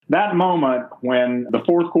that moment when the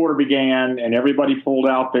fourth quarter began and everybody pulled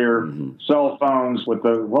out their cell phones with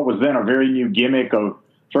what was then a very new gimmick of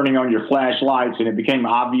turning on your flashlights, and it became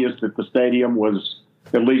obvious that the stadium was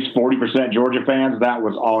at least 40% Georgia fans, that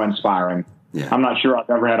was awe-inspiring. Yeah. I'm not sure I've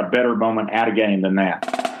ever had a better moment at a game than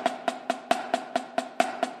that.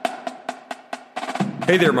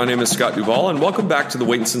 Hey there, my name is Scott Duvall, and welcome back to the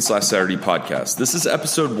Waiting Since Last Saturday podcast. This is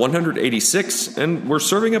episode 186, and we're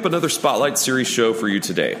serving up another Spotlight Series show for you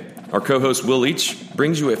today. Our co-host Will Leach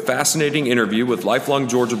brings you a fascinating interview with lifelong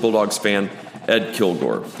Georgia Bulldogs fan Ed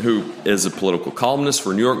Kilgore, who is a political columnist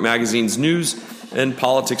for New York Magazine's news and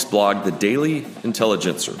politics blog, The Daily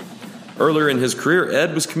Intelligencer. Earlier in his career,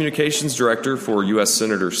 Ed was communications director for U.S.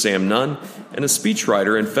 Senator Sam Nunn and a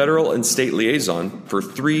speechwriter and federal and state liaison for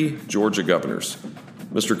 3 Georgia governors.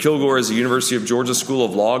 Mr. Kilgore is a University of Georgia School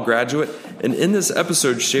of Law graduate, and in this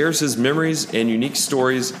episode shares his memories and unique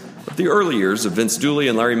stories of the early years of Vince Dooley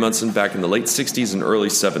and Larry Munson back in the late 60s and early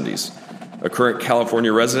 70s. A current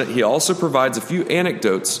California resident, he also provides a few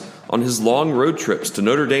anecdotes on his long road trips to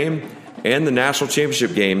Notre Dame and the national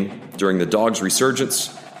championship game during the Dogs'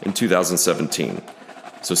 resurgence in 2017.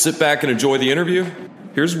 So sit back and enjoy the interview.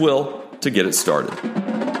 Here's Will to get it started.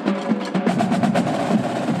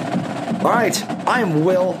 All right, I am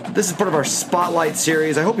Will. This is part of our Spotlight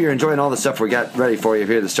series. I hope you're enjoying all the stuff we got ready for you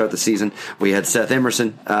here to start the season. We had Seth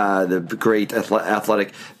Emerson, the great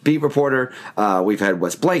athletic beat reporter. We've had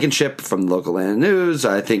Wes Blankenship from the local Atlanta News.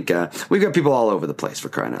 I think we've got people all over the place, for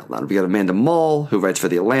crying out loud. We got Amanda Mull, who writes for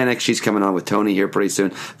The Atlantic. She's coming on with Tony here pretty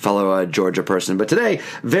soon, fellow Georgia person. But today,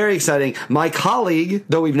 very exciting. My colleague,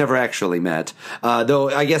 though we've never actually met,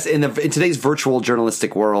 though I guess in today's virtual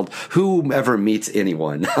journalistic world, whoever meets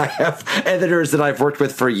anyone, I have editors that I've worked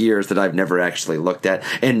with for years that I've never actually looked at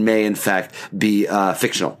and may in fact be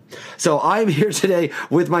fictional. So I'm here today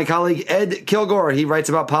with my colleague Ed Kilgore. He writes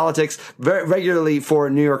about politics very regularly for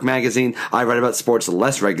New York Magazine. I write about sports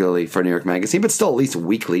less regularly for New York Magazine, but still at least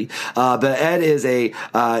weekly. But Ed is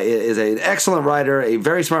an excellent writer, a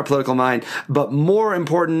very smart political mind, but more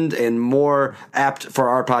important and more apt for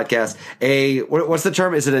our podcast. What's the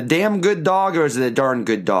term? Is it a damn good dog or is it a darn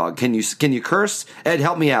good dog? Can you curse? Ed,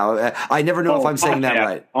 help me out. I never know if I'm saying that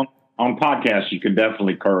right. On podcasts, you can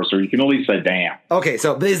definitely curse, or you can at least say damn. Okay,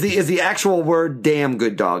 so is the actual word damn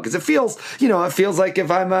good dog? Because it feels like if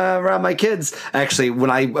I'm around my kids, actually, when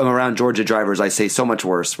I'm around Georgia drivers, I say so much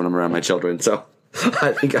worse when I'm around my children. So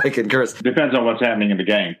I think I can curse. Depends on what's happening in the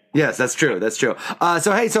game. Yes, that's true. That's true.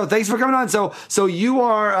 So thanks for coming on. So you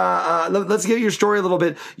are, let's get your story a little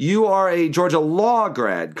bit. You are a Georgia law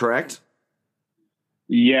grad, correct?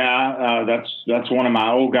 Yeah, that's one of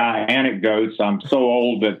my old guy anecdotes. I'm so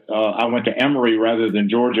old that I went to Emory rather than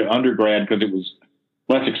Georgia undergrad because it was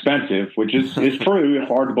less expensive, which is true. It's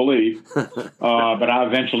hard to believe. But I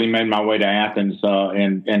eventually made my way to Athens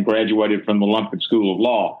and graduated from the Lumpkin School of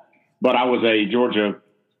Law. But I was a Georgia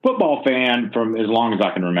football fan from as long as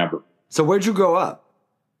I can remember. So where'd you grow up?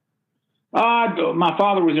 My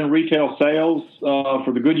father was in retail sales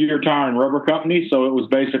for the Goodyear Tire and Rubber Company, so it was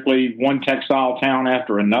basically one textile town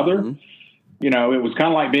after another. Mm-hmm. You know, it was kind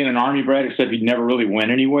of like being an Army brat, except you never really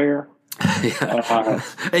went anywhere.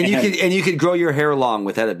 And you could grow your hair long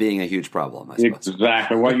without it being a huge problem, I suppose.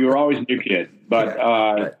 Exactly. Well, you were always a new kid, but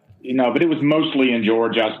right. But it was mostly in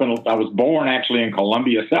Georgia. I was born actually in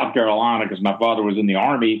Columbia, South Carolina, because my father was in the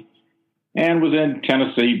Army, and was in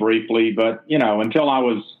Tennessee briefly. But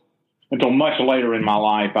until much later in my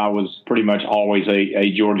life, I was pretty much always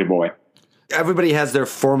a Georgia boy. Everybody has their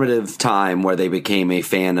formative time where they became a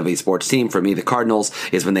fan of a sports team. For me, the Cardinals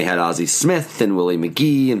is when they had Ozzie Smith and Willie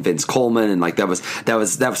McGee and Vince Coleman, and that was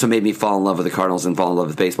what made me fall in love with the Cardinals and fall in love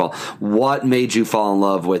with baseball. What made you fall in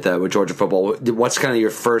love with Georgia football? What's kind of your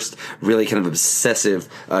first really kind of obsessive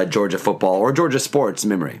Georgia football or Georgia sports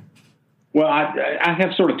memory? Well, I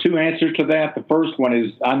have sort of two answers to that. The first one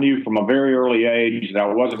is I knew from a very early age that I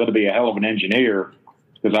wasn't going to be a hell of an engineer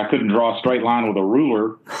because I couldn't draw a straight line with a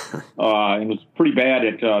ruler. And was pretty bad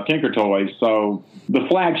at Tinker Toys. So the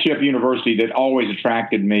flagship university that always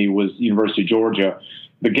attracted me was University of Georgia.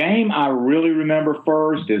 The game I really remember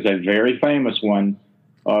first is a very famous one,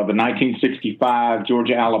 the 1965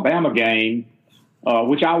 Georgia-Alabama game,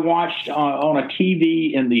 which I watched on a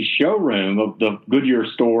TV in the showroom of the Goodyear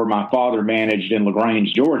store my father managed in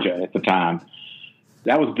LaGrange, Georgia at the time.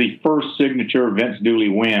 That was the first signature Vince Dooley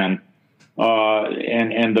win.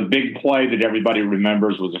 And the big play that everybody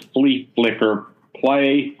remembers was a flea flicker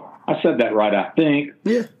play. I said that right, I think.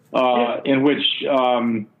 Yeah. In which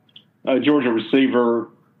a Georgia receiver,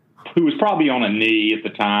 who was probably on a knee at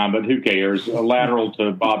the time, but who cares, a lateral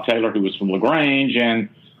to Bob Taylor, who was from LaGrange, and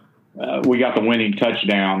we got the winning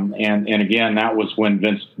touchdown. And again, that was when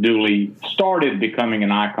Vince Dooley started becoming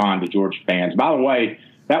an icon to Georgia fans. By the way,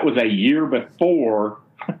 that was a year before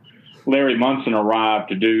Larry Munson arrived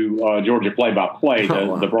to do Georgia play-by-play.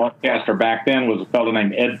 The broadcaster back then was a fellow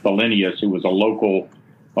named Ed Thelenius, who was a local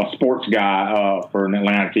sports guy for an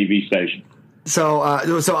Atlanta TV station. So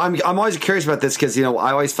I'm always curious about this because, I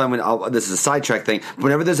always find this is a sidetrack thing.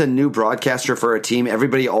 Whenever there's a new broadcaster for a team,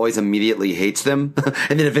 everybody always immediately hates them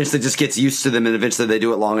and then eventually just gets used to them and eventually they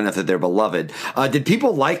do it long enough that they're beloved. Did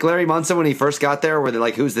people like Larry Munson when he first got there? Or were they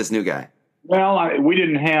like, who's this new guy? Well, we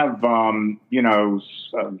didn't have,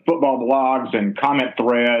 football blogs and comment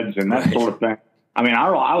threads and that sort of thing. I mean,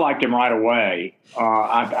 I liked him right away.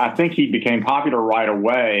 I think he became popular right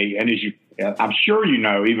away. And I'm sure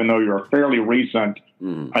even though you're a fairly recent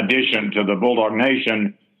addition to the Bulldog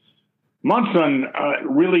Nation, Munson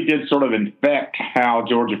really did sort of infect how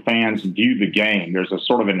Georgia fans view the game. There's a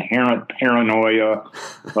sort of inherent paranoia,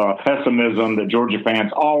 pessimism that Georgia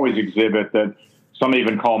fans always exhibit that some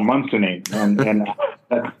even call Munsoning. And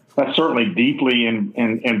that's certainly deeply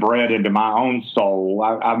inbred into my own soul.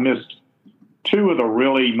 I've missed two of the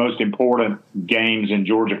really most important games in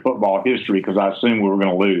Georgia football history because I assumed we were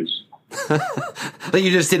going to lose. But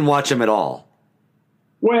you just didn't watch them at all?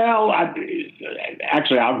 Well, I'll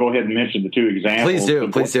go ahead and mention the two examples.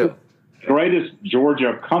 Please do. The greatest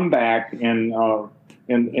Georgia comeback in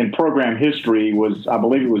program history was, I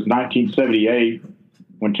believe it was 1978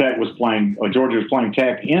 when Georgia was playing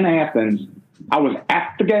Tech in Athens. I was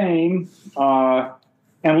at the game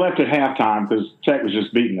and left at halftime because Tech was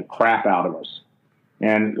just beating the crap out of us,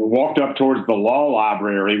 and walked up towards the law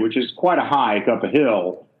library, which is quite a hike up a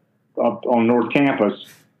hill up on North Campus.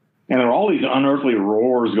 And there were all these unearthly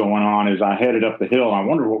roars going on as I headed up the hill. I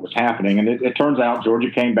wondered what was happening. And it turns out Georgia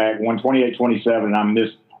came back, won 28-27, and I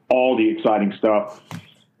missed all the exciting stuff.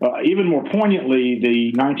 Even more poignantly,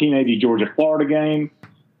 the 1980 Georgia-Florida game,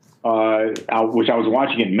 which I was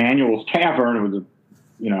watching at Manuel's Tavern. It was a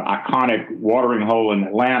iconic watering hole in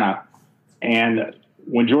Atlanta. And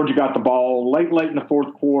when Georgia got the ball late in the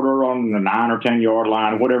fourth quarter on the 9 or 10 yard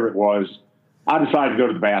line, whatever it was, I decided to go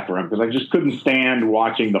to the bathroom because I just couldn't stand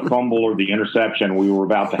watching the fumble or the interception we were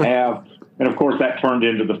about to have. And of course that turned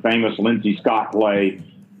into the famous Lindsey Scott play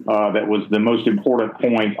that was the most important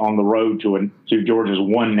point on the road to Georgia's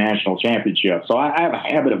one national championship. So I have a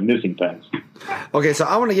habit of missing things. Okay, so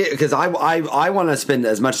I want to get, because I want to spend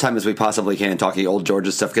as much time as we possibly can talking old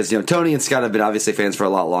Georgia stuff, because Tony and Scott have been obviously fans for a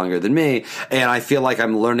lot longer than me, and I feel like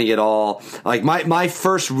I'm learning it all. Like my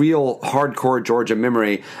first real hardcore Georgia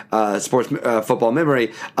memory, sports football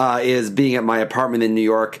memory, is being at my apartment in New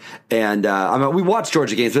York, and we watched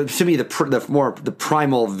Georgia games, but to me the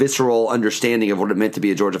primal visceral understanding of what it meant to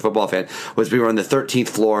be a Georgia football fan was we were on the 13th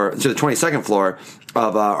floor to the 22nd floor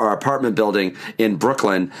of our apartment building in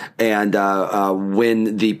Brooklyn, and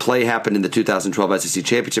when the play happened in the 2012 SEC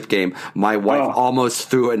championship game, my wife almost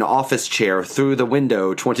threw an office chair through the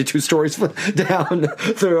window 22 stories down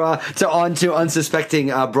onto unsuspecting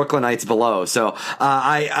Brooklynites below. So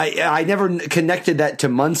I never connected that to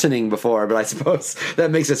Munsoning before, but I suppose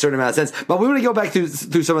that makes a certain amount of sense. But we want to go back through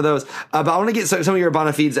some of those. But I want to get some of your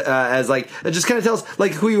bona fides as just kind of tell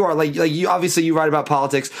us who you are. Like you obviously you write about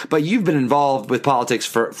politics, but you've been involved with politics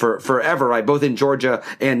for forever, right? Both in Georgia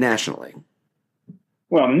and nationally.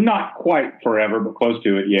 Well, not quite forever, but close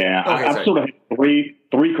to it. Yeah, okay, I've sort of had three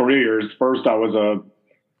careers. First, I was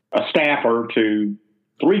a staffer to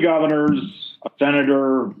 3 governors, a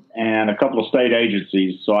senator, and a couple of state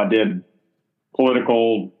agencies. So I did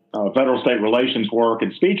political, federal-state relations work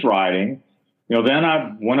and speech writing. Then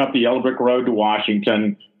I went up the Yellow Brick Road to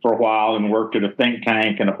Washington for a while and worked at a think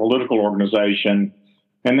tank and a political organization.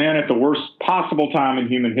 And then at the worst possible time in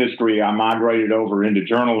human history, I migrated over into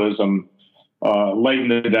journalism late in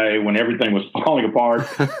the day when everything was falling apart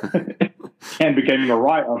and became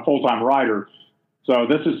a full-time writer. So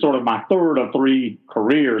this is sort of my third of 3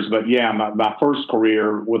 careers. But, yeah, my first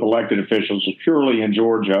career with elected officials was purely in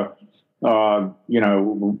Georgia,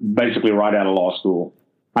 basically right out of law school.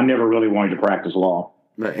 I never really wanted to practice law.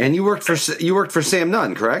 And you worked for Sam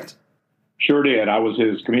Nunn, correct? Sure did. I was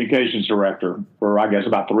his communications director for, I guess,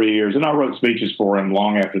 about 3 years, and I wrote speeches for him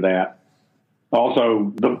long after that.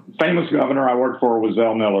 Also, the famous governor I worked for was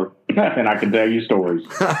Zell Miller, and I can tell you stories.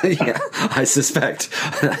 Yeah, I suspect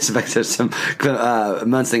there's some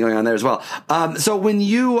Munson going on there as well. So when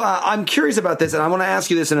I'm curious about this, and I want to ask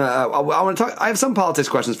you this, and I want to talk. I have some politics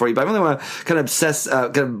questions for you, but I really want to kind of obsess,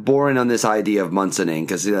 kind of bore in on this idea of Munsoning,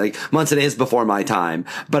 because Munson is before my time,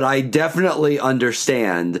 but I definitely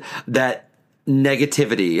understand that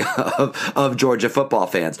negativity of Georgia football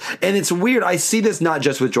fans. And it's weird. I see this not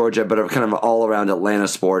just with Georgia, but kind of all around Atlanta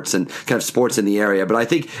sports and kind of sports in the area. But I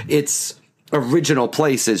think its original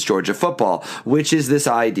place is Georgia football, which is this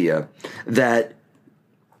idea that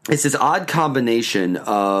it's this odd combination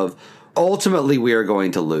of ultimately we are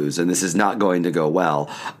going to lose and this is not going to go well.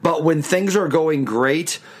 But when things are going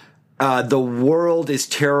great, the world is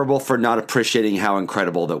terrible for not appreciating how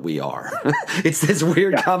incredible that we are. It's this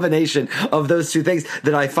weird combination of those two things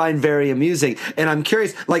that I find very amusing. And I'm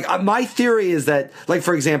curious, like, my theory is that, like,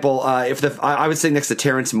 for example, I was sitting next to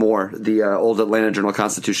Terrence Moore, the old Atlanta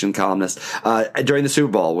Journal-Constitution columnist, during the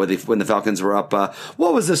Super Bowl when the Falcons were up,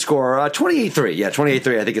 what was the score? 28-3. Yeah,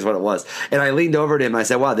 28-3, I think is what it was. And I leaned over to him and I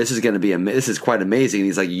said, wow, this is going to be, this is quite amazing. And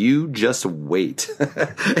he's like, you just wait.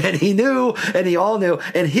 And he knew, and he all knew.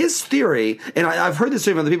 And his theory, and I've heard this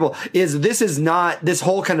from other people, is this is not, this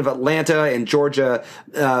whole kind of Atlanta and Georgia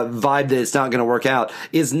vibe that it's not going to work out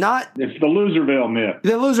is not. It's the Loserville myth.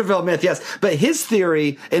 The Loserville myth, yes. But his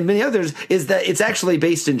theory, and many others, is that it's actually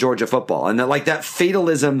based in Georgia football. And that, like, that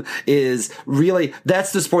fatalism is really,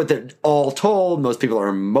 that's the sport that all told most people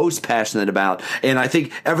are most passionate about. And I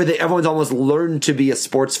think everyone's almost learned to be a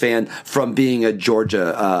sports fan from being a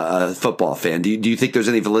Georgia football fan. Do you think there's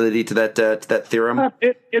any validity to that theorem?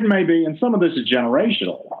 It may be, and some of this is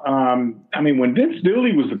generational. I mean, when Vince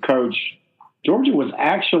Dooley was the coach, Georgia was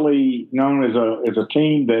actually known as a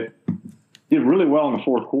team that did really well in the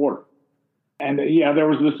fourth quarter. And there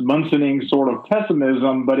was this Munsoning sort of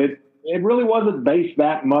pessimism, but it really wasn't based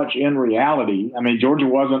that much in reality. I mean, Georgia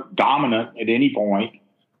wasn't dominant at any point,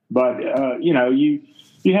 but you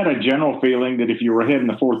had a general feeling that if you were ahead in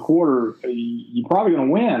the fourth quarter, you're probably going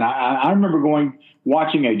to win. I remember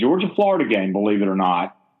watching a Georgia-Florida game, believe it or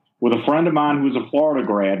not, with a friend of mine who was a Florida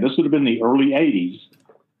grad. This would have been the early 80s.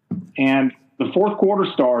 And the fourth quarter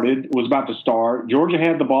was about to start. Georgia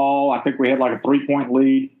had the ball. I think we had like a 3-point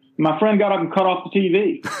lead. My friend got up and cut off the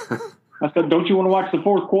TV. I said, don't you want to watch the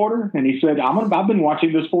fourth quarter? And he said, I've been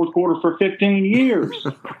watching this fourth quarter for 15 years.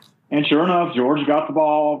 And sure enough, Georgia got the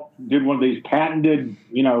ball, did one of these patented,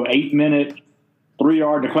 8-minute,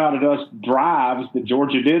 3-yard to cloud of dust drives that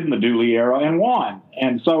Georgia did in the Dooley era and won.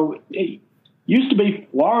 And so it used to be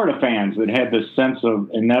Florida fans that had this sense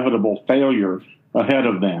of inevitable failure ahead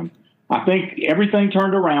of them. I think everything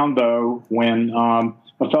turned around, though, when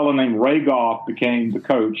a fellow named Ray Goff became the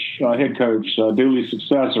head coach, Dooley's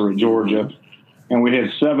successor at Georgia. And we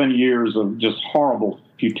had 7 years of just horrible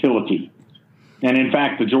futility. And in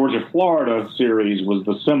fact, the Georgia-Florida series was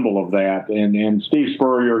the symbol of that. And Steve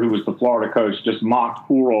Spurrier, who was the Florida coach, just mocked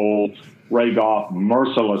poor old Ray Goff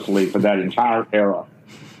mercilessly for that entire era.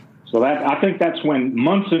 So I think that's when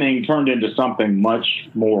Munsoning turned into something much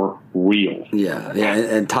more real. Yeah,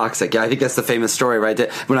 and toxic. Yeah, I think that's the famous story, right?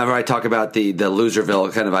 Whenever I talk about the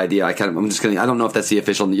Loserville kind of idea, I don't know if that's the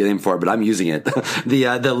official name for it, but I'm using it. The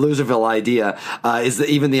Loserville idea is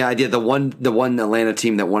even the idea, the one Atlanta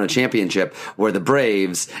team that won a championship were the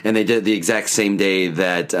Braves, and they did the exact same day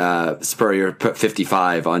that Spurrier put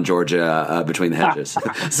 55 on Georgia between the hedges.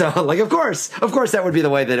 So, like, of course, that would be the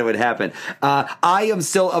way that it would happen. I am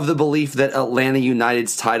still of the belief that Atlanta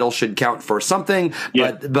United's title should count for something,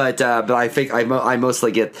 but I think I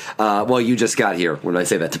mostly get you just got here when I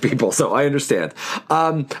say that to people, so I understand.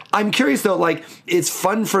 I'm curious though, like, it's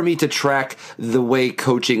fun for me to track the way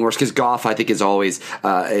coaching works, because Goff, I think, is always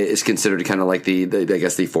is considered kind of like the I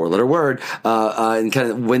guess the 4-letter word, and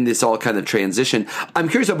kind of when this all kind of transitioned. I'm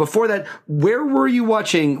curious though, before that, where were you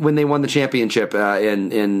watching when they won the championship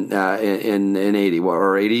in 80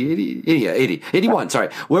 or 81? Sorry,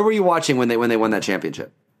 where were you watching when they won that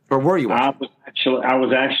championship, or were you watching? I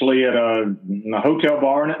was actually at a hotel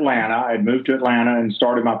bar in Atlanta. I had moved to Atlanta and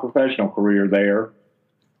started my professional career there.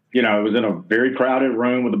 It was in a very crowded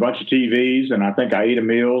room with a bunch of TVs, and I think I ate a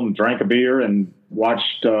meal and drank a beer and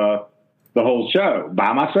watched the whole show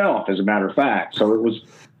by myself, as a matter of fact. So it was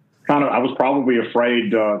I was probably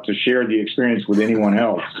afraid to share the experience with anyone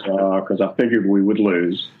else because I figured we would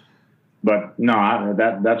lose. But no,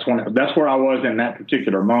 that's where I was in that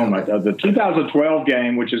particular moment. The 2012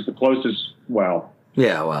 game, which is the closest, two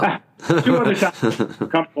other times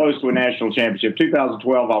come close to a national championship.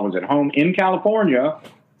 2012, I was at home in California,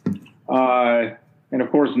 and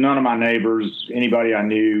of course, none of my neighbors, anybody I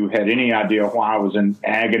knew, had any idea why I was in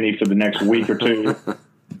agony for the next week or two.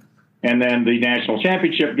 And then the national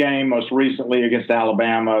championship game, most recently against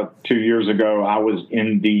Alabama 2 years ago, I was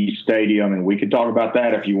in the stadium, and we could talk about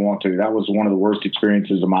that if you want to. That was one of the worst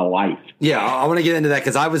experiences of my life. Yeah, I want to get into that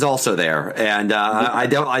because I was also there, and I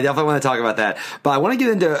definitely want to talk about that. But I want to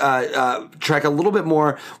get into track a little bit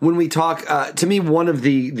more when we talk. To me, one of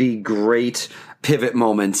the great pivot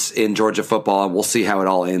moments in Georgia football, and we'll see how it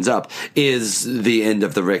all ends up, is the end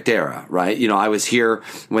of the Richt era, right? You know, I was here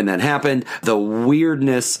when that happened. The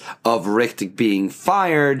weirdness of Richt being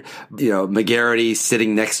fired, you know, McGarity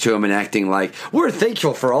sitting next to him and acting like, we're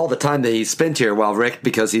thankful for all the time that he spent here, while Richt,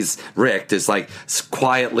 because he's Richt, is like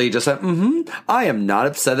quietly just like, I am not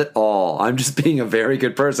upset at all. I'm just being a very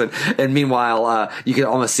good person. And meanwhile, you can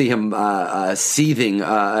almost see him seething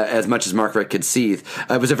as much as Mark Richt could seethe.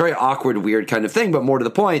 It was a very awkward, weird kind of thing, but more to the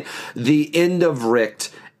point, the end of Richt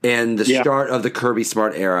and the start of the Kirby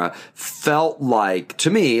Smart era felt like, to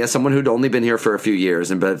me, as someone who'd only been here for a few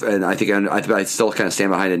years, and I think I still kind of stand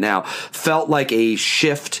behind it now, felt like a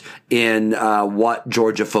shift in what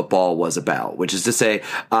Georgia football was about, which is to say,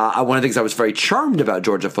 one of the things I was very charmed about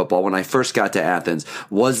Georgia football when I first got to Athens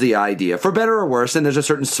was the idea, for better or worse, and there's a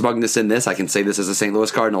certain smugness in this, I can say this as a St.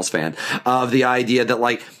 Louis Cardinals fan, of the idea that,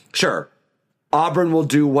 like, sure, Auburn will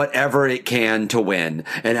do whatever it can to win,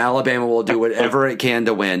 and Alabama will do whatever it can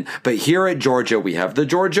to win. But here at Georgia, we have the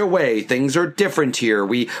Georgia way. Things are different here.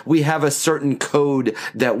 We have a certain code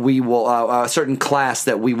that we will, a certain class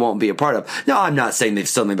that we won't be a part of. Now, I'm not saying they've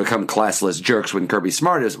suddenly become classless jerks when Kirby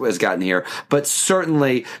Smart has gotten here, but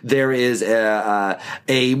certainly there is a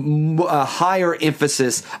higher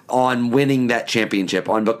emphasis on winning that championship,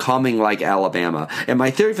 on becoming like Alabama. And my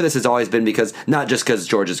theory for this has always been not just because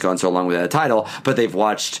Georgia's gone so long without a title, but they've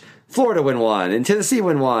watched Florida win one, and Tennessee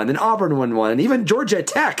win one, and Auburn win one, and even Georgia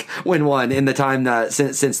Tech win one in the time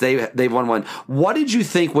since they've won one. What did you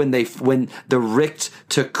think when the Richt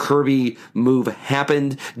to Kirby move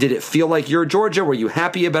happened? Did it feel like you're Georgia? Were you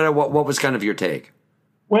happy about it? What was kind of your take?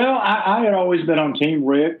 Well, I had always been on Team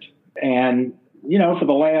Richt, and you know, for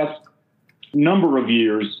the last number of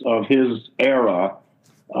years of his era,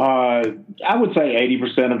 I would say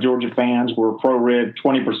 80% of Georgia fans were pro-Richt,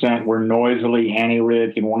 20% were noisily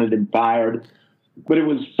anti-Richt and wanted him fired. But it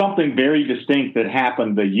was something very distinct that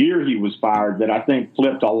happened the year he was fired that I think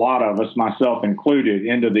flipped a lot of us, myself included,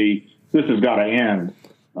 into the this has got to end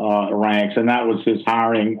ranks, and that was his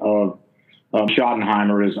hiring of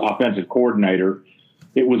Schottenheimer as offensive coordinator.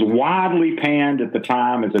 It was widely panned at the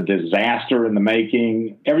time as a disaster in the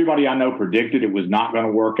making. Everybody I know predicted it was not going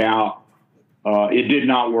to work out. It did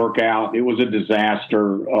not work out. It was a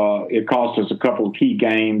disaster. It cost us a couple of key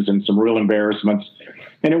games and some real embarrassments.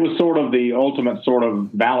 And it was sort of the ultimate sort of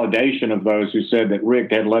validation of those who said that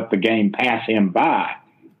Richt had let the game pass him by.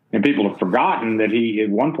 And people have forgotten that he, at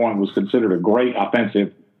one point, was considered a great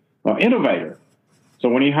offensive innovator. So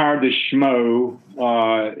when he hired this schmo,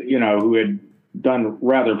 who had done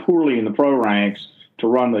rather poorly in the pro ranks to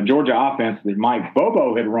run the Georgia offense that Mike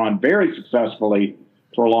Bobo had run very successfully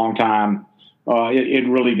for a long time, it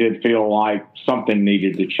really did feel like something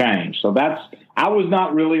needed to change. So I was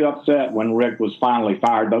not really upset when Richt was finally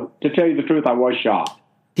fired, though. To tell you the truth, I was shocked.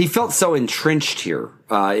 He felt so entrenched here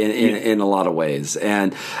in a lot of ways,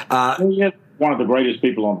 and he is one of the greatest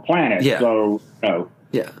people on the planet. Yeah. So,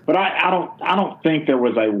 yeah. But I don't think there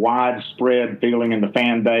was a widespread feeling in the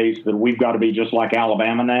fan base that we've got to be just like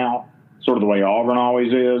Alabama now, sort of the way Auburn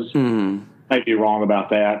always is. Mm-hmm. May be wrong about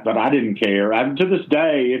that, but I didn't care. To this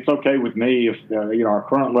day, it's okay with me if our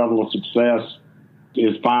current level of success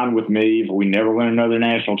is fine with me if we never win another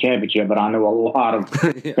national championship. But I know a lot of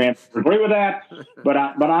fans agree with that. But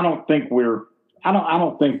I don't think I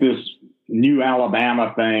don't think this new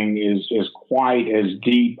Alabama thing is quite as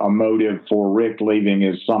deep a motive for Richt leaving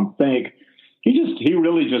as some think. He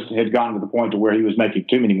really just had gotten to the point to where he was making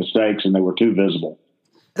too many mistakes and they were too visible.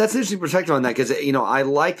 That's an interesting perspective on that because, I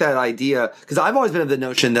like that idea because I've always been of the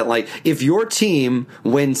notion that, like, if your team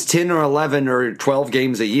wins 10 or 11 or 12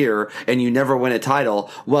 games a year and you never win a title,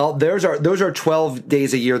 well, those are 12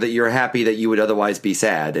 days a year that you're happy that you would otherwise be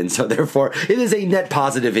sad. And so, therefore, it is a net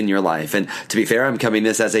positive in your life. And to be fair, I'm coming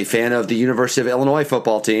this as a fan of the University of Illinois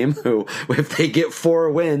football team who, if they get 4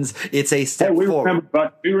 wins, it's a step forward.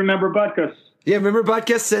 We remember Butkus. Yeah, remember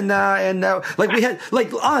Butkus and we had,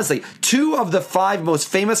 honestly, 2 of the 5 most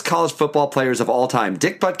famous college football players of all time,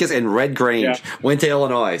 Dick Butkus and Red Grange, went to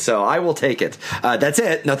Illinois. So I will take it. That's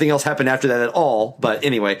it. Nothing else happened after that at all. But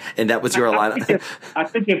anyway, and that was your line. I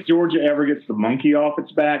think if Georgia ever gets the monkey off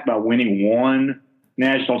its back by winning 1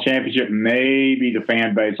 national championship, maybe the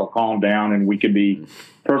fan base will calm down and we could be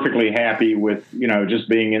perfectly happy with, just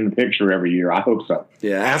being in the picture every year. I hope so.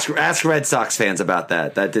 Yeah, ask Red Sox fans about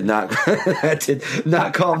that. That did not that did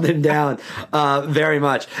not calm them down very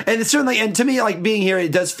much. And certainly, and to me, like being here,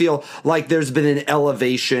 it does feel like there's been an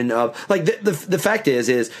elevation of like the fact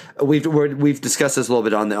is we've discussed this a little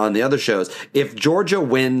bit on the other shows. If Georgia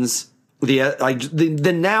wins.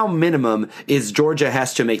 The now minimum is Georgia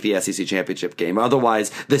has to make the SEC championship game.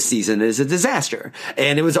 Otherwise, the season is a disaster.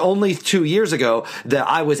 And it was only 2 years ago that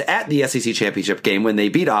I was at the SEC championship game when they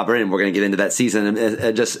beat Auburn, and we're going to get into that season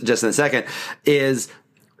just in a second.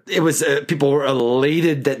 It was people were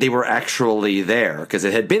elated that they were actually there because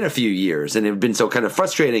it had been a few years and it had been so kind of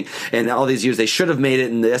frustrating. And all these years they should have made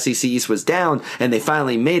it, and the SEC East was down, and they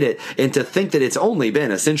finally made it. And to think that it's only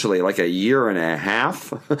been essentially like a year and a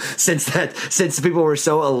half since people were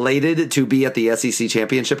so elated to be at the SEC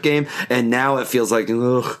championship game, and now it feels like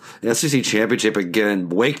ugh, SEC championship again.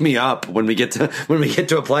 Wake me up when we get to a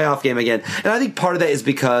playoff game again. And I think part of that is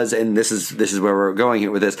because, and this is where we're going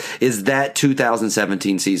here with this, is that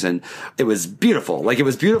 2017 season. It was beautiful. Like it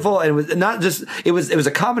was beautiful, and it was not just. It was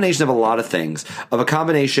a combination of a lot of things. Of a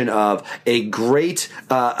combination of a great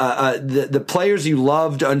the players you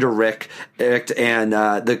loved under Rick and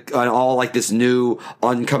all like this new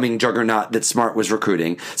oncoming juggernaut that Smart was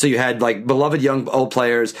recruiting. So you had like beloved young old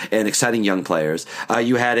players and exciting young players.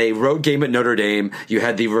 You had a road game at Notre Dame. You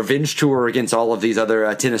had the revenge tour against all of these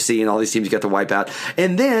other Tennessee and all these teams you got to wipe out,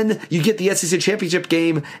 and then you get the SEC championship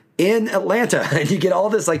game in Atlanta, and you get all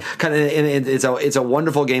this like kind of, and it's a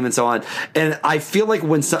wonderful game and so on. And I feel like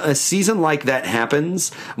when a season like that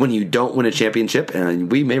happens, when you don't win a championship,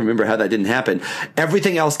 and we may remember how that didn't happen,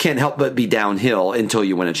 everything else can't help but be downhill until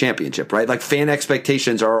you win a championship, right? Like fan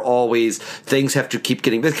expectations are always, things have to keep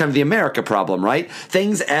getting, that's kind of the America problem, right?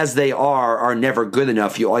 Things as they are never good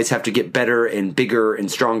enough. You always have to get better and bigger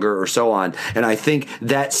and stronger or so on. And I think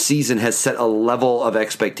that season has set a level of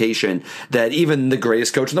expectation that even the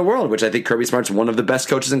greatest coach in the world, which I think Kirby Smart's one of the best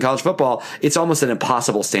coaches in college football, it's almost an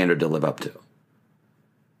impossible standard to live up to.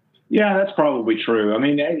 Yeah, that's probably true. I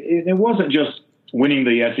mean, it wasn't just winning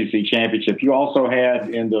the SEC championship. You also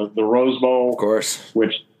had in the Rose Bowl, of course,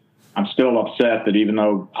 which I'm still upset that even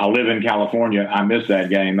though I live in California, I missed that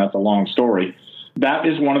game. That's a long story. That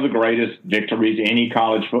is one of the greatest victories any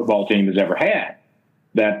college football team has ever had,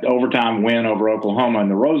 that overtime win over Oklahoma in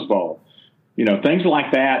the Rose Bowl. Things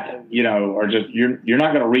like that, are just, you're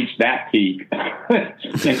not going to reach that peak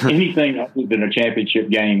in anything other than a championship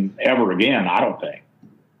game ever again, I don't think.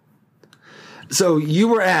 So you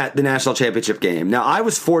were at the national championship game. Now, I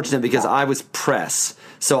was fortunate because I was press.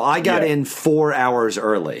 So I got in 4 hours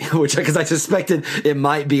early, because I suspected it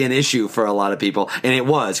might be an issue for a lot of people. And it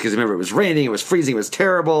was, because remember, it was raining, it was freezing, it was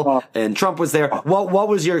terrible, and Trump was there. What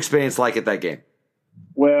was your experience like at that game?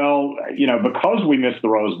 Well, because we missed the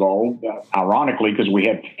Rose Bowl, ironically, because we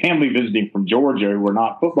had family visiting from Georgia who were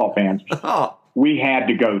not football fans, we had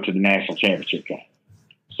to go to the national championship game.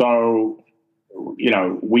 So,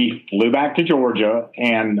 we flew back to Georgia,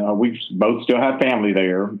 and we both still have family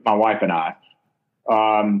there, my wife and I.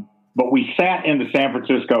 But we sat in the San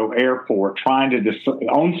Francisco airport on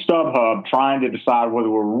StubHub trying to decide whether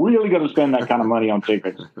we're really going to spend that kind of money on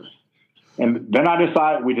tickets. And then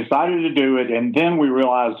we decided to do it, and then we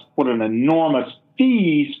realized what an enormous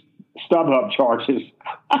fees StubHub charges.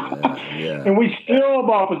 And we still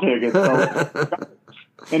bought the tickets. So,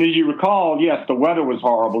 and as you recall, yes, the weather was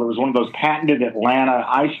horrible. It was one of those patented Atlanta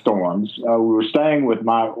ice storms. We were staying with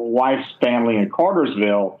my wife's family in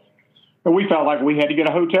Cartersville, and we felt like we had to get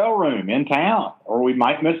a hotel room in town, or we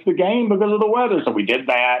might miss the game because of the weather. So we did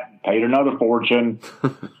that, paid another fortune.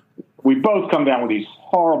 We both come down with these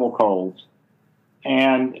horrible colds.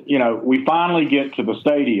 And, we finally get to the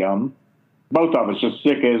stadium, both of us just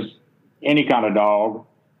sick as any kind of dog,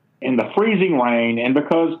 in the freezing rain. And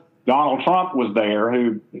because Donald Trump was there,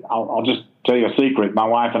 who I'll just tell you a secret, my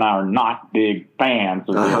wife and I are not big fans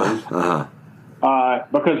of his.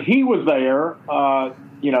 Because he was there,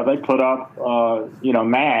 they put up,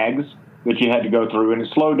 mags that you had to go through, and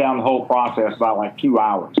it slowed down the whole process by like 2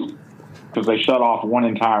 hours because they shut off one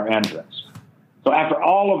entire entrance. So after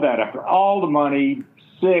all of that, after all the money,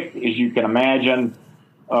 sick as you can imagine,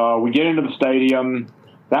 we get into the stadium.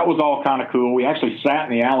 That was all kind of cool. We actually sat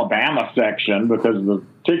in the Alabama section because the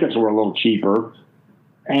tickets were a little cheaper.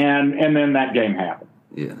 And then that game happened.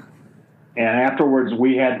 Yeah. And afterwards,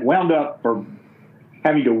 we had wound up for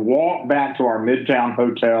having to walk back to our Midtown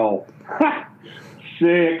hotel,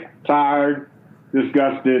 sick, tired,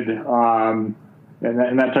 disgusted.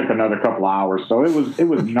 and that took another couple hours. So it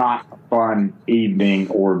was not a fun evening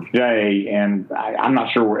or day, and I'm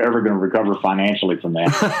not sure we're ever going to recover financially from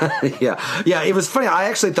that. Yeah. It was funny. I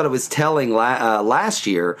actually thought it was telling last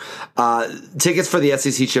year. Tickets for the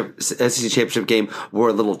SEC championship game were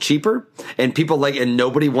a little cheaper, and and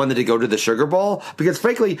nobody wanted to go to the Sugar Bowl because,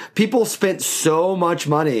 frankly, people spent so much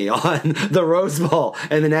money on the Rose Bowl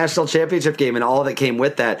and the national championship game and all that came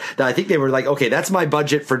with that I think they were like, okay, that's my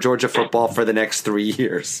budget for Georgia football for the next 3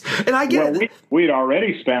 years. And I get it. We'd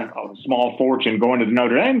already spent a small fortune going to the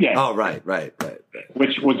Notre Dame game. Oh, right.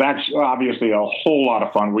 Which was actually obviously a whole lot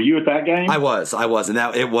of fun. Were you at that game? I was, and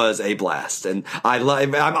it was a blast. And I'm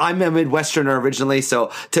a Midwesterner originally,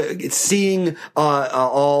 so seeing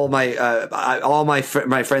all my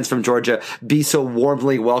friends from Georgia be so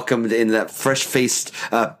warmly welcomed in that fresh-faced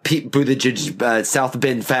Pete Buttigieg South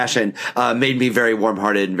Bend fashion made me very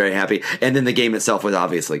warm-hearted and very happy. And then the game itself was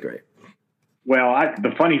obviously great. Well,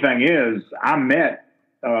 the funny thing is, I met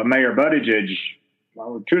Mayor Buttigieg 2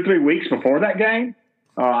 or 3 weeks before that game.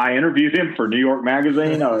 I interviewed him for New York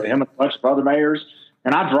Magazine, him and a bunch of other mayors,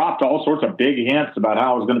 and I dropped all sorts of big hints about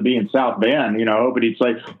how I was going to be in South Bend, hoping he'd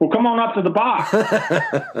say, well, come on up to the box.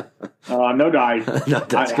 No dice. No,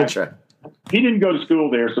 that's good try. He didn't go to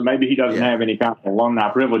school there, so maybe he doesn't have any kind of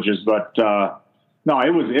alumni privileges, but no,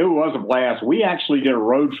 it was a blast. We actually did a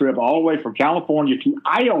road trip all the way from California to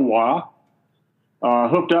Iowa,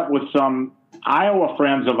 hooked up with some Iowa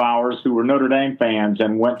friends of ours who were Notre Dame fans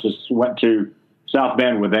and went to South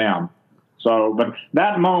Bend with them. So, but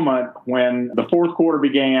that moment when the fourth quarter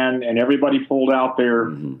began and everybody pulled out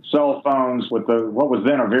their cell phones with what was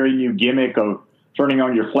then a very new gimmick of turning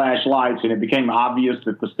on your flashlights, and it became obvious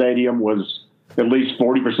that the stadium was at least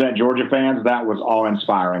 40% Georgia fans, that was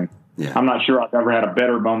awe-inspiring. Yeah. I'm not sure I've ever had a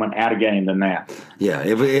better moment at a game than that. Yeah,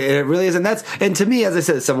 it really is. And to me, as I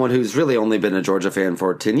said, as someone who's really only been a Georgia fan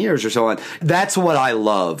for 10 years or so on, that's what I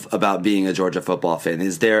love about being a Georgia football fan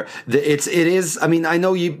it is, I mean, I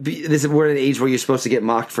know we're at an age where you're supposed to get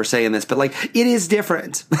mocked for saying this, but it is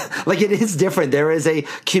different. It is different. There is a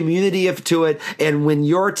community to it. And when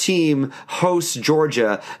your team hosts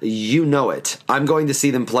Georgia, you know it. I'm going to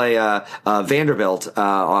see them play, Vanderbilt.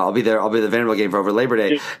 I'll be there. I'll be at the Vanderbilt game for over Labor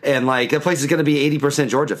Day. And that place is going to be 80%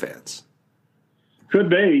 Georgia fans. Could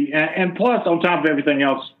be. And plus, on top of everything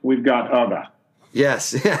else, we've got Uga.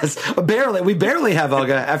 Yes. Barely. We barely have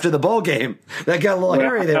Uga after the bowl game. That got a little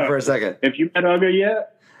hairy there for a second. Have you met Uga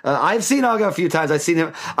yet? I've seen Uga a few times. I've seen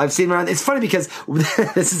him around. It's funny because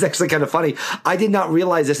this is actually kind of funny. I did not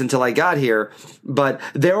realize this until I got here, but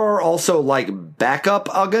there are also backup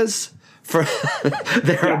Ugas.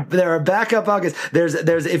 There are backup Ugas.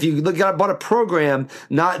 There's if you bought a program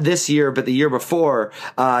not this year but the year before,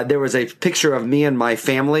 there was a picture of me and my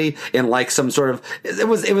family in some sort of it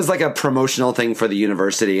was like a promotional thing for the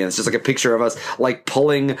university, and it's just a picture of us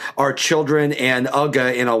pulling our children and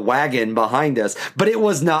Uga in a wagon behind us, but it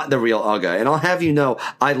was not the real Uga. And I'll have you know,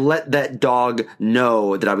 I let that dog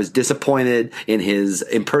know that I was disappointed in his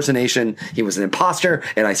impersonation. He was an imposter,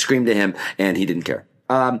 and I screamed at him, and he didn't care.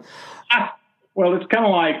 Well, it's kind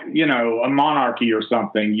of like, a monarchy or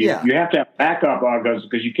something. You have to have backup Ugas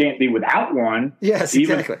because you can't be without one. Yes,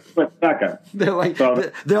 exactly. But second. They're like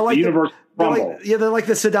the universe crumble. They're like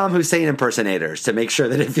the Saddam Hussein impersonators to make sure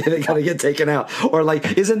that if they're going to get taken out. Or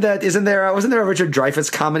wasn't there a Richard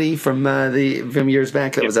Dreyfuss comedy from years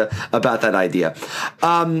back that was about that idea?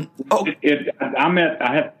 I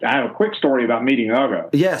have a quick story about meeting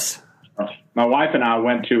Uga. Yes. My wife and I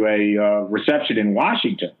went to a reception in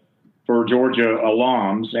Washington for Georgia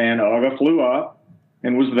alums, and Uga flew up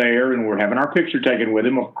and was there, and we're having our picture taken with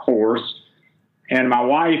him, of course. And my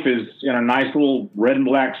wife is in a nice little red and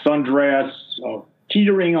black sundress,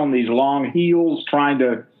 teetering on these long heels, trying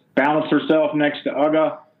to balance herself next to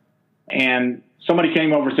Uga. And somebody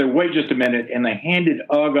came over and said, wait just a minute, and they handed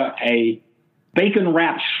Uga a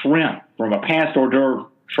bacon-wrapped shrimp from a past hors d'oeuvre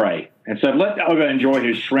tray and said, let Uga enjoy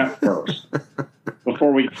his shrimp first. But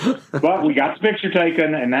we got the picture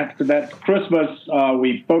taken, and that Christmas,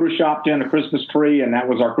 we photoshopped in a Christmas tree, and that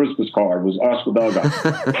was our Christmas card, was us with Uga.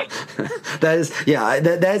 That is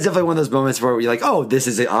definitely one of those moments where you're like, oh, this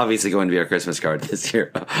is obviously going to be our Christmas card this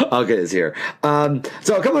year. Uga is here.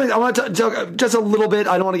 So a couple of things I want to talk just a little bit.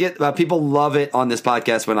 I don't want to get people love it on this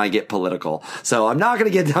podcast when I get political, so I'm not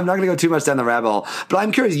going to go too much down the rabbit hole. But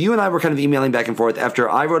I'm curious. You and I were kind of emailing back and forth after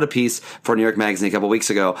I wrote a piece for New York Magazine a couple weeks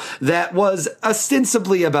ago that was ostensibly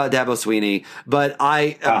principally about Dabo Swinney, but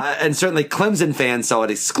and certainly Clemson fans saw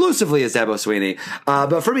it exclusively as Dabo Swinney.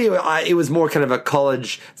 But for me, it was more kind of a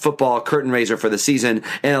college football curtain raiser for the season.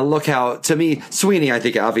 And look how, to me, Swinney, I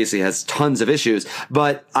think obviously has tons of issues,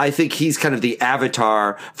 but I think he's kind of the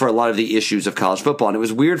avatar for a lot of the issues of college football. And it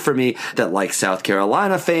was weird for me that like South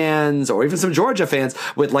Carolina fans or even some Georgia fans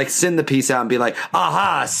would like send the piece out and be like,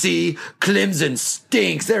 aha, see, Clemson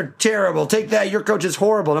stinks. They're terrible. Take that. Your coach is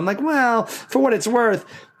horrible. And I'm like, well, for what it's worth,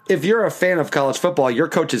 if you're a fan of college football, your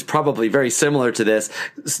coach is probably very similar to this.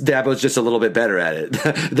 Dabo's just a little bit better at it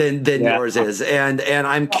than yours is. And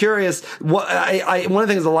I'm curious, one of the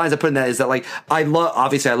things, the lines I put in that is that like, I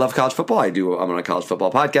love college football. I'm on a college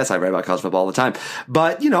football podcast. I write about college football all the time.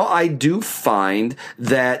 But, I do find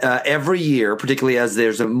that every year, particularly as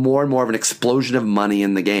there's more and more of an explosion of money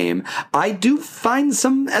in the game, I do find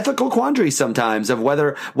some ethical quandary sometimes of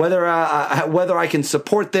whether I can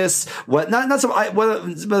support this,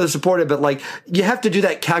 whether support it, but like you have to do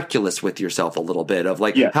that calculus with yourself a little bit of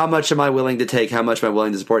like, how much am I willing to take? How much am I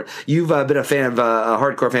willing to support? You've been a fan of a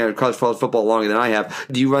hardcore fan of college football longer than I have.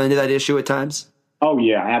 Do you run into that issue at times? Oh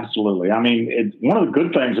yeah, absolutely. I mean, one of the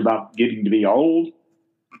good things about getting to be old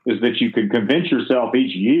is that you can convince yourself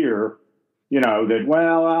each year, that,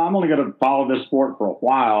 well, I'm only going to follow this sport for a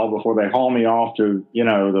while before they haul me off to,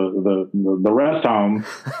 the rest home.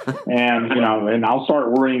 And, and I'll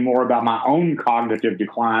start worrying more about my own cognitive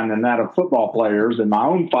decline than that of football players and my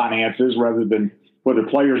own finances rather than whether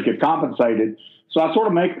players get compensated. So I sort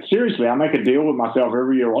of make a deal with myself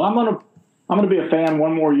every year. Well, I'm going to be a fan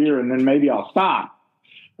one more year and then maybe I'll stop.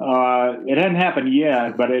 It hasn't happened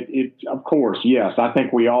yet, but it of course, yes, I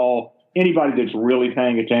think anybody that's really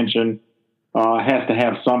paying attention has to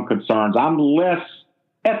have some concerns. I'm less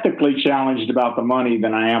ethically challenged about the money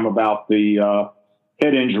than I am about the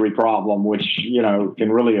head injury problem, which,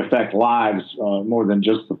 can really affect lives more than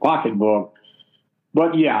just the pocketbook.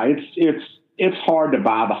 But yeah, it's hard to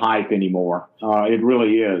buy the hype anymore. It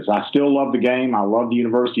really is. I still love the game. I love the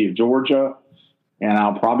University of Georgia, and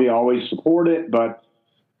I'll probably always support it. But,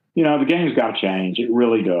 the game's got to change. It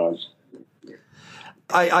really does.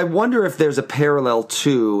 I wonder if there's a parallel,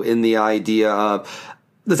 too, in the idea of,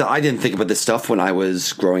 listen, I didn't think about this stuff when I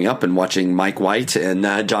was growing up and watching Mike White and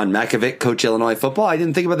John Mackovic coach Illinois football. I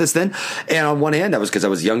didn't think about this then. And on one hand, that was because I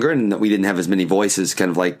was younger and we didn't have as many voices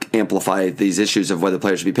kind of like amplify these issues of whether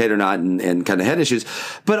players should be paid or not and kind of head issues.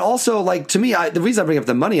 But also, like, to me, the reason I bring up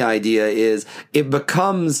the money idea is it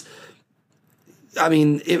becomes... I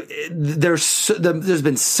mean, there's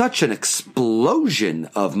been such an explosion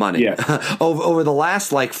of money over the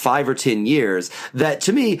last like 5 or 10 years that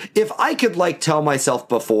to me, if I could like tell myself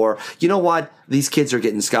before, you know what, these kids are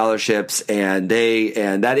getting scholarships and it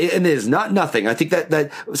is not nothing. I think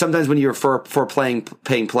that sometimes when you're for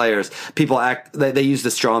paying players, people they use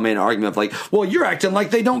the straw man argument of like, well, you're acting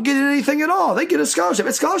like they don't get anything at all. They get a scholarship.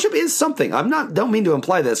 A scholarship is something. Don't mean to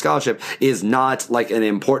imply that a scholarship is not like an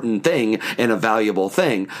important thing and a valuable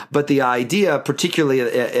thing. But the idea, particularly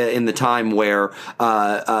in the time where,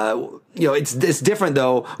 it's different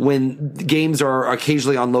though when games are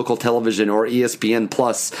occasionally on local television or ESPN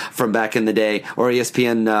Plus from back in the day or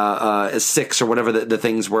ESPN 6 or whatever the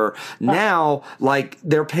things were. Now, like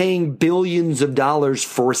they're paying billions of dollars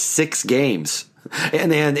for 6 games.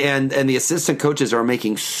 And the assistant coaches are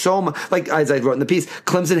making so much. Like as I wrote in the piece,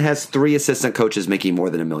 Clemson has 3 assistant coaches making more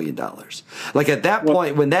than $1 million. Like at that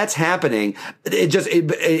point, when that's happening,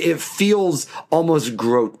 it feels almost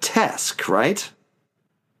grotesque, right?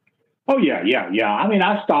 Oh yeah. I mean,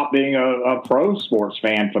 I stopped being a pro sports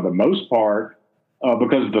fan for the most part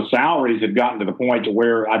because the salaries had gotten to the point to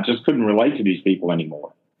where I just couldn't relate to these people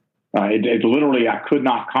anymore. It literally, I could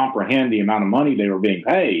not comprehend the amount of money they were being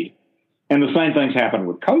paid. And the same things happen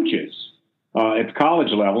with coaches at the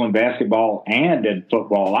college level in basketball and in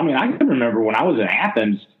football. I mean, I can remember when I was in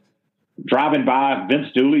Athens driving by Vince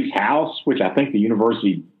Dooley's house, which I think the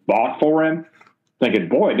university bought for him, thinking,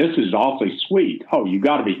 boy, this is awfully sweet. Oh, you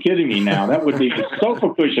got to be kidding me now. That would be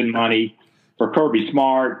sofa cushion money for Kirby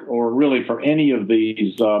Smart or really for any of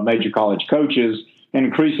these major college coaches and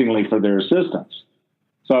increasingly for their assistants.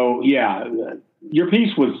 So, yeah, your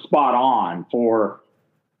piece was spot on for,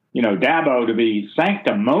 Dabo to be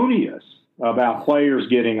sanctimonious about players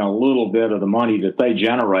getting a little bit of the money that they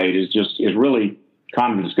generate is really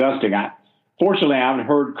kind of disgusting. Fortunately, I haven't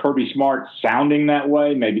heard Kirby Smart sounding that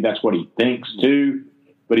way. Maybe that's what he thinks too,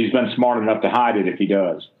 but he's been smart enough to hide it if he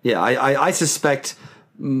does. Yeah, I suspect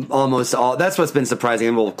almost all. That's what's been surprising,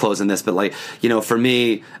 and we'll close on this. But for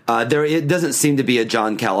me, it doesn't seem to be a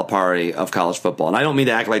John Calipari of college football, and I don't mean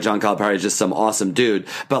to act like John Calipari is just some awesome dude,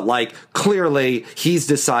 but clearly he's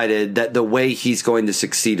decided that the way he's going to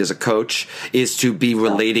succeed as a coach is to be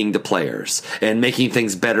relating to players and making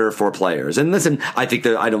things better for players. And listen, I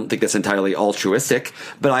don't think that's entirely altruistic,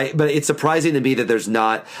 but it's surprising to me that there's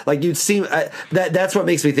not you'd seem that's what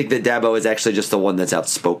makes me think that Dabo is actually just the one that's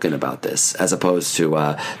outspoken about this, as opposed to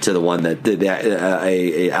the one that did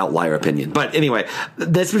a outlier opinion. But anyway,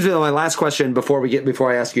 this was my last question before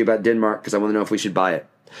I ask you about Denmark, because I want to know if we should buy it.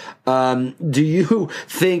 Do you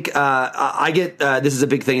think I get this is a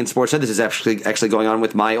big thing in sports? This is actually going on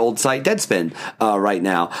with my old site Deadspin right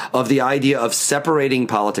now, of the idea of separating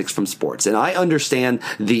politics from sports, and I understand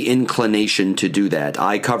the inclination to do that.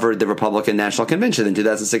 I covered the Republican National Convention in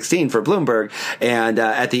 2016 for Bloomberg, and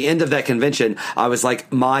at the end of that convention, I was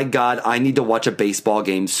like, my God, I need to watch a baseball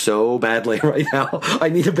game so badly right now. I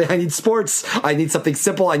need sports. I need something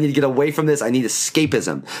simple. I need to get away from this. I need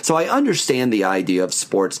escapism. So I understand the idea of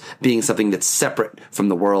sports being something that's separate from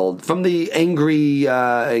the world, from the angry,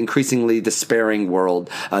 increasingly despairing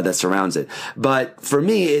world that surrounds it. But for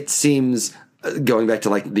me, it seems, going back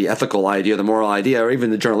to the ethical idea, the moral idea, or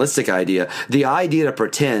even the journalistic idea, the idea to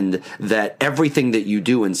pretend that everything that you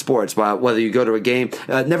do in sports, whether you go to a game,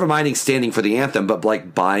 never minding standing for the anthem, but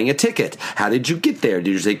buying a ticket. How did you get there?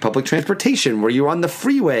 Did you take public transportation? Were you on the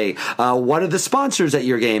freeway? What are the sponsors at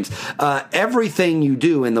your games? Everything you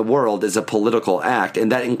do in the world is a political act,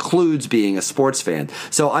 and that includes being a sports fan.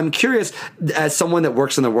 So I'm curious, as someone that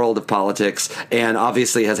works in the world of politics and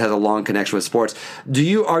obviously has had a long connection with sports, have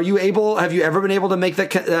you ever been able to make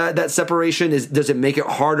that separation? Does it make it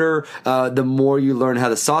harder the more you learn how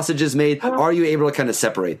the sausage is made? Are you able to kind of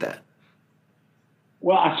separate that?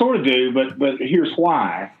 Well, I sort of do, but here's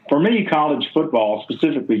why. For me, college football,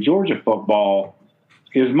 specifically Georgia football,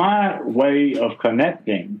 is my way of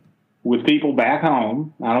connecting with people back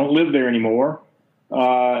home. I don't live there anymore,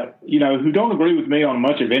 who don't agree with me on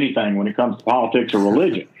much of anything when it comes to politics or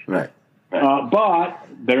religion. Right. But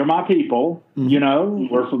they're my people,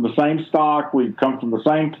 we're from the same stock. We come from the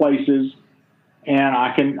same places, and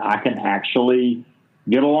I can actually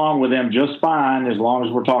get along with them just fine as long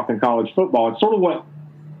as we're talking college football. It's sort of what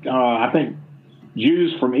I think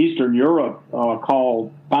Jews from Eastern Europe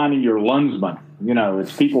call finding your Landsman.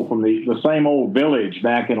 It's people from the same old village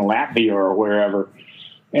back in Latvia or wherever.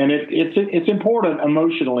 And it's important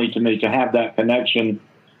emotionally to me to have that connection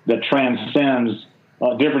that transcends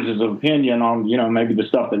differences of opinion on, maybe the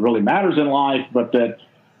stuff that really matters in life, but that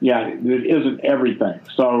it isn't everything.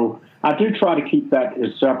 So I do try to keep that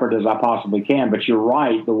as separate as I possibly can. But you're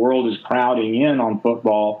right, the world is crowding in on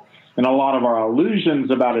football, and a lot of our illusions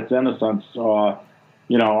about its innocence,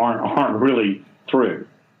 aren't really true.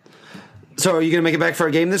 So are you going to make it back for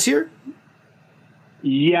a game this year?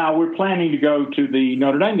 Yeah, we're planning to go to the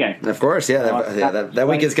Notre Dame game. Of course, that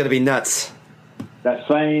week is going to be nuts. Those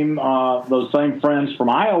same friends from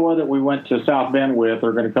Iowa that we went to South Bend with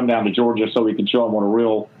are going to come down to Georgia so we can show them what a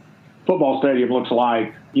real football stadium looks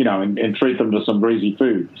like, and treat them to some greasy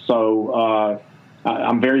food. So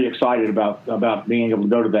I'm very excited about being able to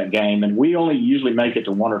go to that game, and we only usually make it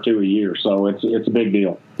to one or two a year, so it's a big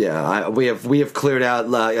deal. Yeah, we have cleared out.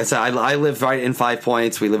 I live right in 5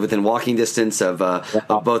 Points. We live within walking distance of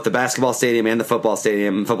both the basketball stadium and the football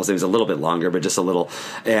stadium. Football stadium is a little bit longer, but just a little.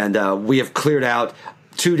 And we have cleared out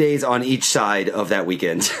 2 days on each side of that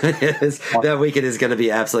weekend. That weekend is going to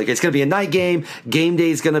be absolutely. It's going to be a night game. Game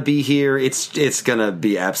day is going to be here. It's going to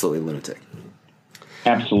be absolutely lunatic.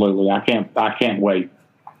 Absolutely, I can't wait.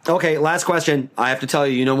 Okay, last question. I have to tell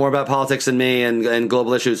you, you know more about politics than me and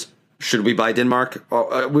global issues. Should we buy Denmark?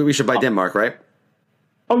 We should buy Denmark, right?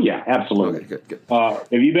 Oh yeah, absolutely. Okay, good. Have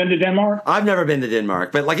you been to Denmark? I've never been to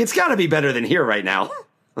Denmark, but it's got to be better than here right now.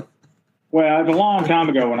 Well, it's a long time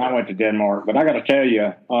ago when I went to Denmark, but I got to tell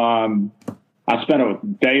you, I spent a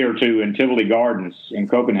day or two in Tivoli Gardens in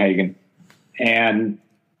Copenhagen, and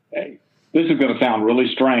this is going to sound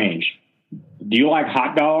really strange. Do you like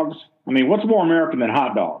hot dogs? I mean, what's more American than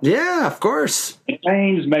hot dogs? Yeah, of course. The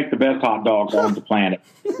Danes make the best hot dogs on the planet,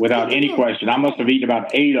 without any question. I must have eaten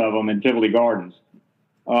about 8 of them in Tivoli Gardens.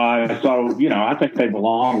 So, I think they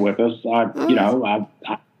belong with us.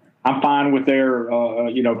 I'm fine with their,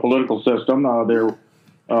 political system,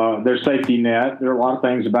 their safety net. There are a lot of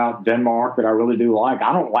things about Denmark that I really do like.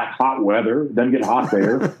 I don't like hot weather. It doesn't get hot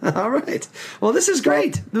there. All right. Well, this is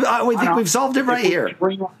great. We think we've solved it right here.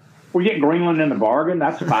 We get Greenland in the bargain.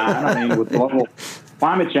 That's fine. I mean, with global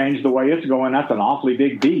climate change the way it's going, that's an awfully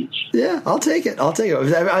big beach. Yeah, I'll take it.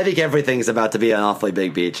 I think everything's about to be an awfully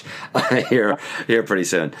big beach here pretty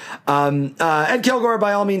soon. Ed Kilgore,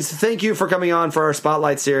 by all means, thank you for coming on for our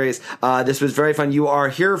Spotlight series. This was very fun. You are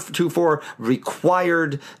heretofore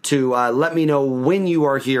required to let me know when you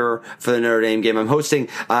are here for the Notre Dame game. I'm hosting.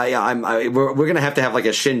 We're going to have like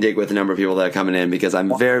a shindig with a number of people that are coming in because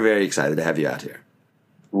I'm very, very excited to have you out here.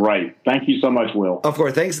 Right. Thank you so much, Will. Of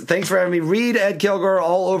course. Thanks for having me. Read Ed Kilgore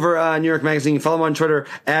all over New York Magazine. Follow him on Twitter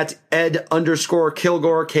at @Ed_Kilgore,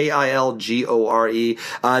 KILGORE.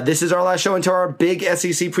 This is our last show into our big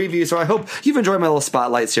SEC preview, so I hope you've enjoyed my little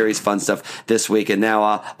Spotlight series fun stuff this week. And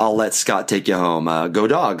now I'll let Scott take you home. Go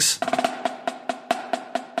Dogs.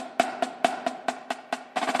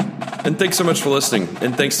 And thanks so much for listening.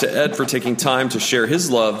 And thanks to Ed for taking time to share his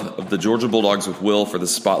love of the Georgia Bulldogs with Will for the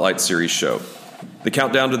Spotlight series show. The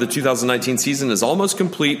countdown to the 2019 season is almost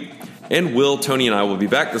complete, and Will, Tony, and I will be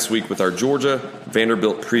back this week with our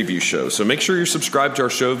Georgia-Vanderbilt preview show. So make sure you're subscribed to our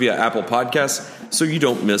show via Apple Podcasts so you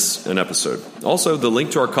don't miss an episode. Also, the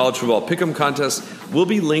link to our college football pick'em contest will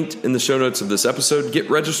be linked in the show notes of this episode.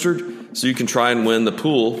 Get registered so you can try and win the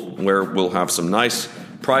pool, where we'll have some nice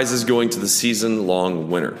prizes going to the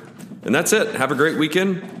season-long winner. And that's it. Have a great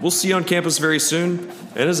weekend. We'll see you on campus very soon.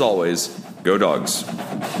 And as always, go Dogs.